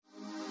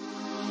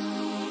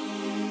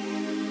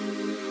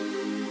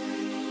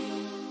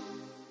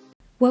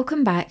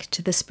Welcome back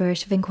to the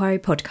Spirit of Inquiry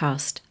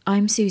podcast.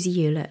 I'm Susie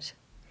Hewlett.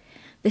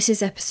 This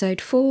is episode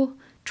 4,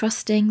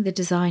 Trusting the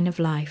Design of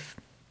Life.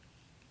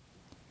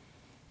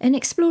 In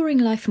exploring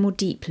life more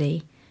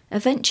deeply,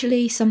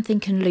 eventually something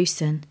can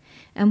loosen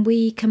and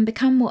we can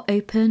become more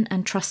open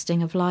and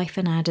trusting of life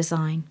and our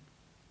design.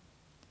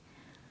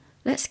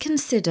 Let's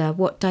consider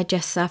what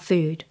digests our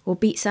food or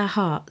beats our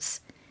hearts.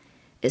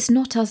 It's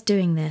not us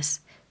doing this,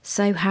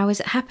 so how is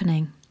it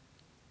happening?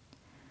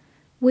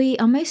 We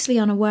are mostly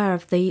unaware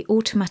of the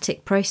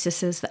automatic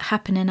processes that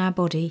happen in our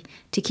body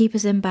to keep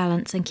us in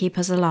balance and keep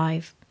us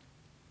alive.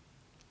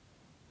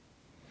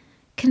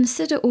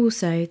 Consider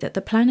also that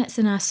the planets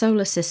in our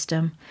solar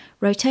system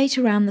rotate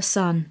around the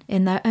Sun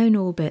in their own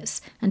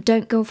orbits and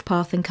don't go off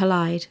path and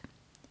collide.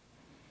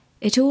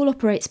 It all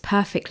operates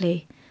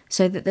perfectly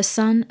so that the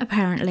Sun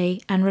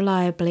apparently and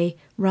reliably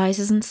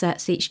rises and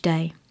sets each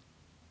day.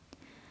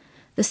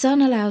 The Sun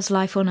allows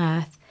life on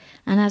Earth,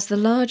 and as the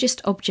largest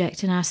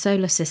object in our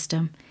solar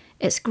system,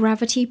 its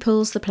gravity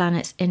pulls the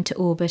planets into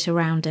orbit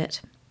around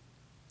it.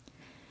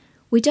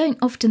 We don't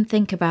often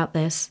think about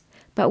this,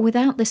 but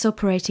without this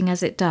operating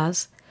as it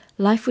does,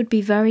 life would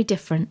be very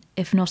different,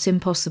 if not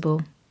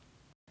impossible.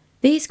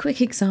 These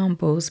quick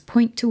examples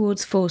point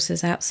towards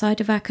forces outside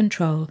of our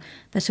control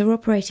that are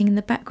operating in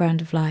the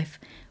background of life,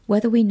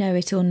 whether we know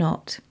it or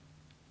not.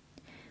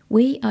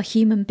 We are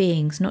human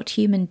beings, not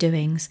human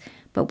doings,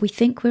 but we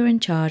think we're in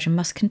charge and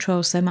must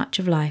control so much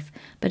of life,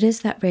 but is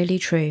that really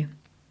true?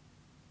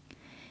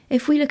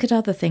 If we look at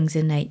other things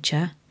in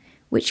nature,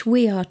 which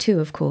we are too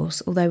of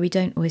course, although we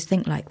don't always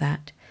think like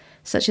that,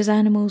 such as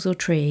animals or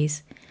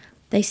trees,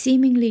 they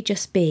seemingly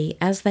just be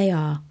as they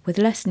are, with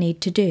less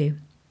need to do.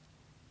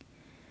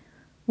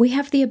 We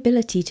have the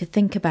ability to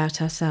think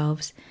about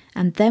ourselves,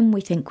 and then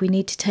we think we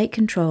need to take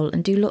control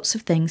and do lots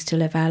of things to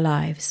live our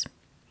lives.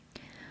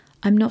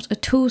 I'm not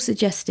at all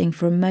suggesting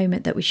for a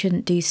moment that we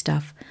shouldn't do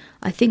stuff.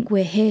 I think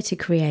we're here to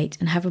create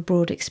and have a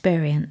broad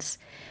experience.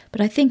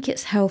 But I think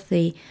it's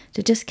healthy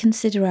to just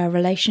consider our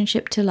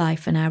relationship to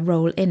life and our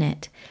role in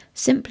it,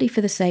 simply for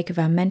the sake of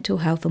our mental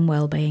health and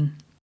well-being.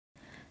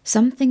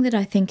 Something that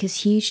I think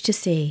is huge to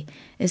see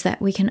is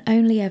that we can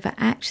only ever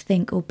act,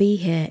 think or be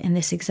here in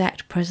this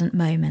exact present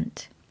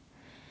moment.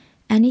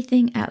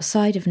 Anything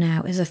outside of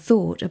now is a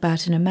thought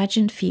about an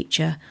imagined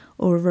future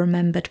or a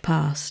remembered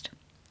past.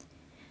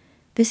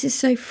 This is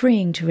so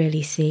freeing to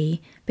really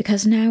see,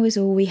 because now is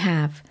all we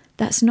have.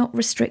 That's not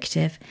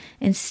restrictive.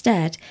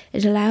 Instead,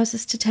 it allows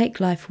us to take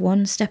life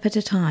one step at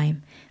a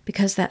time,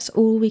 because that's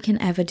all we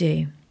can ever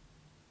do.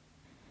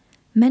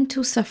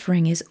 Mental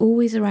suffering is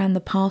always around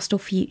the past or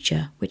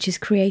future, which is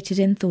created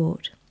in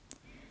thought.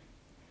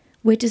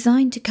 We're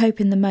designed to cope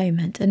in the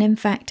moment, and in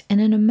fact, in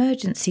an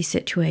emergency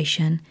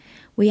situation,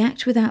 we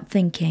act without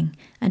thinking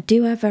and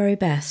do our very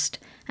best,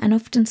 and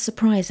often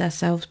surprise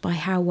ourselves by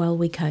how well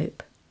we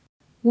cope.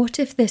 What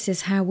if this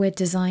is how we're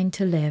designed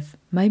to live,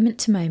 moment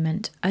to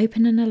moment,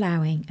 open and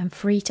allowing, and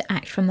free to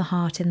act from the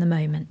heart in the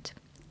moment?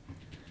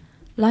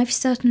 Life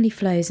certainly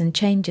flows and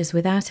changes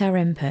without our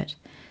input,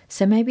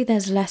 so maybe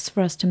there's less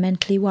for us to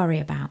mentally worry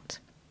about.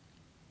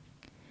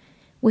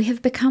 We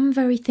have become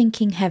very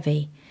thinking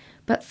heavy,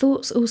 but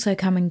thoughts also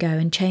come and go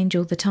and change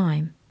all the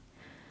time.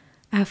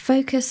 Our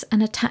focus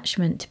and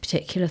attachment to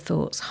particular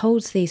thoughts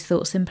holds these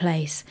thoughts in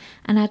place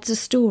and adds a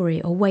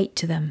story or weight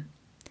to them.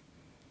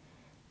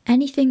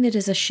 Anything that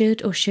is a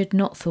should or should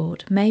not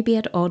thought may be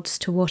at odds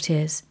to what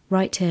is,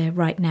 right here,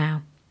 right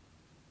now.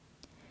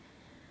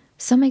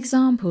 Some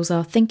examples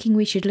are thinking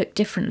we should look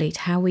differently to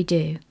how we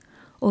do,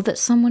 or that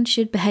someone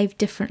should behave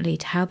differently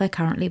to how they're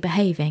currently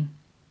behaving.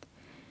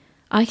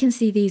 I can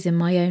see these in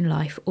my own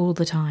life all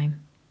the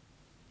time.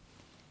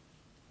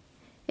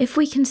 If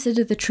we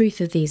consider the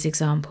truth of these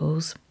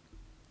examples,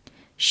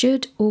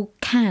 should or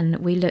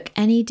can we look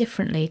any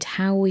differently to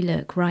how we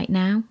look right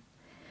now?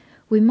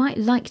 We might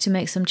like to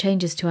make some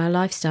changes to our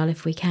lifestyle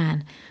if we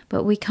can,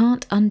 but we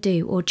can't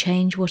undo or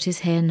change what is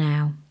here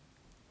now.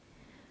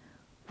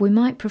 We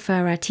might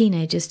prefer our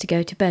teenagers to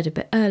go to bed a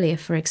bit earlier,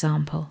 for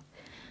example,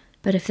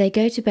 but if they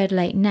go to bed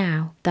late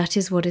now, that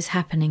is what is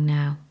happening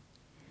now.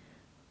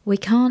 We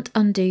can't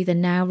undo the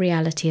now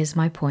reality is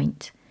my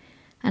point,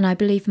 and I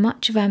believe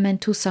much of our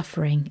mental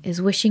suffering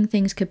is wishing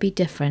things could be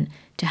different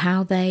to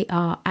how they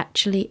are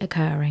actually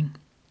occurring.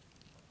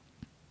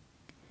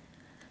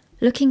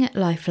 Looking at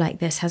life like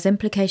this has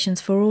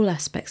implications for all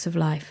aspects of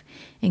life,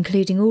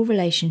 including all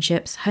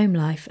relationships, home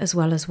life, as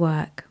well as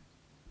work.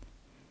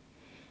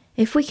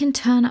 If we can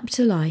turn up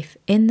to life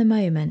in the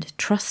moment,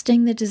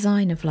 trusting the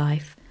design of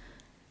life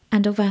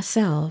and of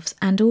ourselves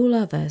and all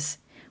others,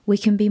 we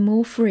can be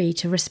more free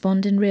to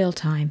respond in real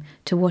time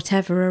to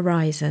whatever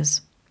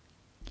arises.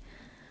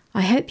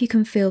 I hope you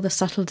can feel the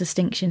subtle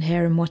distinction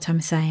here in what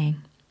I'm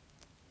saying.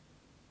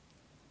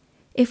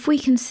 If we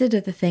consider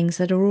the things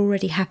that are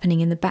already happening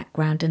in the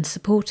background in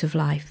support of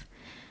life,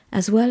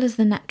 as well as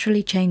the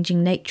naturally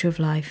changing nature of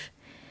life,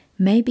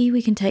 maybe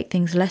we can take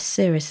things less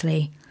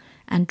seriously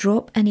and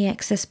drop any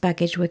excess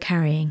baggage we're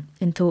carrying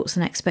in thoughts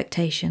and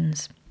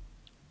expectations.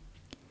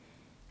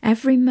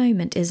 Every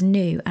moment is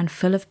new and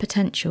full of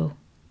potential.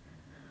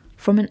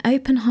 From an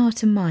open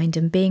heart and mind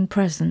and being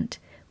present,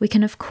 we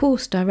can of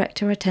course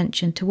direct our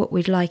attention to what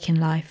we'd like in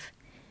life.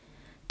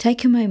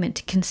 Take a moment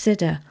to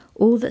consider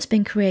all that's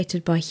been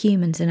created by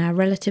humans in our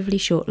relatively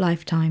short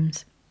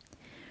lifetimes.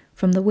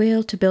 From the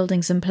wheel to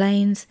buildings and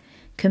planes,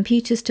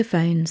 computers to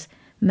phones,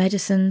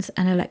 medicines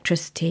and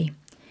electricity.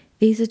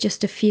 These are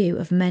just a few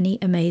of many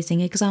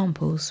amazing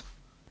examples.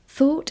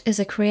 Thought is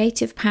a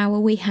creative power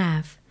we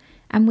have,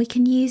 and we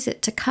can use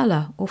it to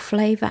colour or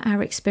flavour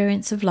our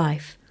experience of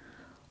life,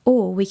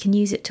 or we can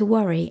use it to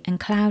worry and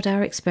cloud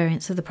our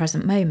experience of the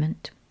present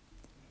moment.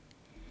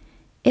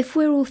 If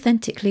we're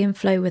authentically in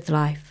flow with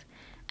life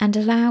and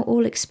allow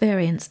all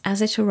experience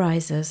as it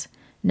arises,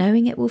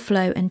 knowing it will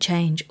flow and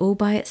change all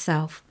by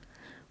itself,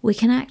 we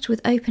can act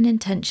with open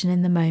intention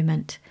in the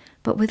moment,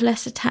 but with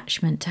less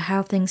attachment to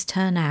how things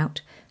turn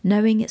out,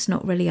 knowing it's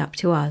not really up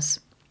to us.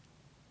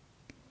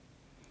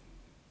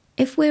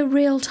 If we're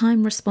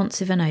real-time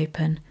responsive and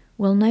open,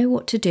 we'll know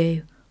what to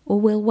do, or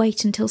we'll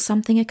wait until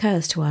something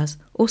occurs to us,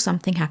 or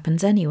something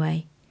happens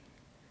anyway.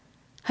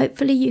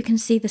 Hopefully you can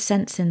see the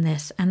sense in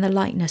this and the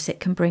lightness it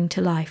can bring to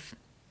life.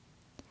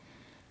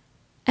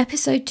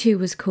 Episode 2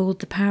 was called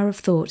The Power of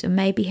Thought and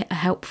may be a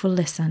helpful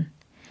listen.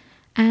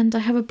 And I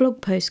have a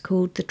blog post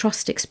called The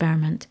Trust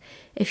Experiment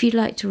if you'd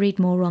like to read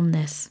more on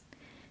this.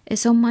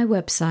 It's on my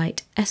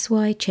website,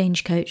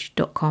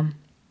 sychangecoach.com.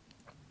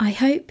 I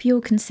hope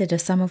you'll consider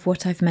some of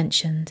what I've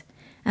mentioned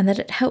and that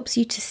it helps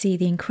you to see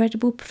the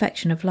incredible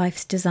perfection of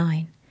life's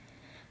design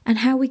and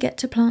how we get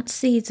to plant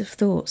seeds of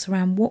thoughts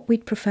around what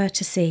we'd prefer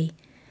to see,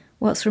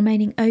 whilst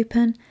remaining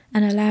open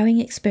and allowing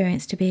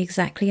experience to be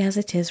exactly as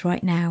it is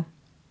right now.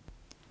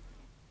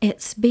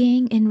 It's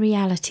being in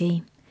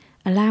reality,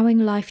 allowing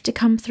life to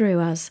come through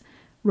us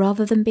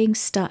rather than being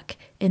stuck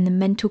in the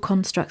mental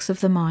constructs of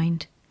the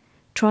mind.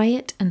 Try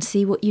it and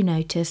see what you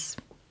notice.